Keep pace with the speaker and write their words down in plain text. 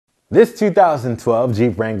This 2012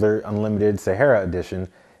 Jeep Wrangler Unlimited Sahara Edition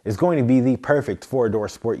is going to be the perfect four-door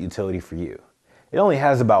sport utility for you. It only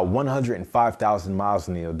has about 105,000 miles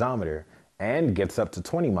on the odometer and gets up to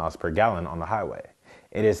 20 miles per gallon on the highway.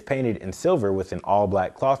 It is painted in silver with an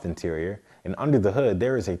all-black cloth interior, and under the hood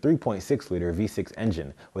there is a 3.6-liter V6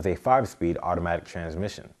 engine with a 5-speed automatic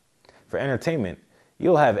transmission. For entertainment,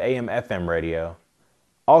 you'll have AM/FM radio,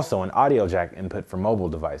 also an audio jack input for mobile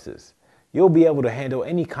devices. You'll be able to handle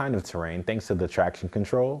any kind of terrain thanks to the traction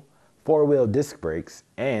control, 4-wheel disc brakes,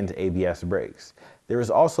 and ABS brakes. There is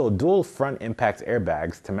also dual front impact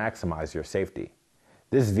airbags to maximize your safety.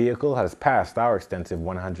 This vehicle has passed our extensive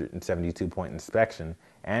 172-point inspection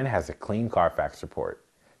and has a clean CARFAX report.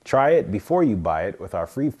 Try it before you buy it with our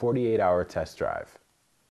free 48-hour test drive.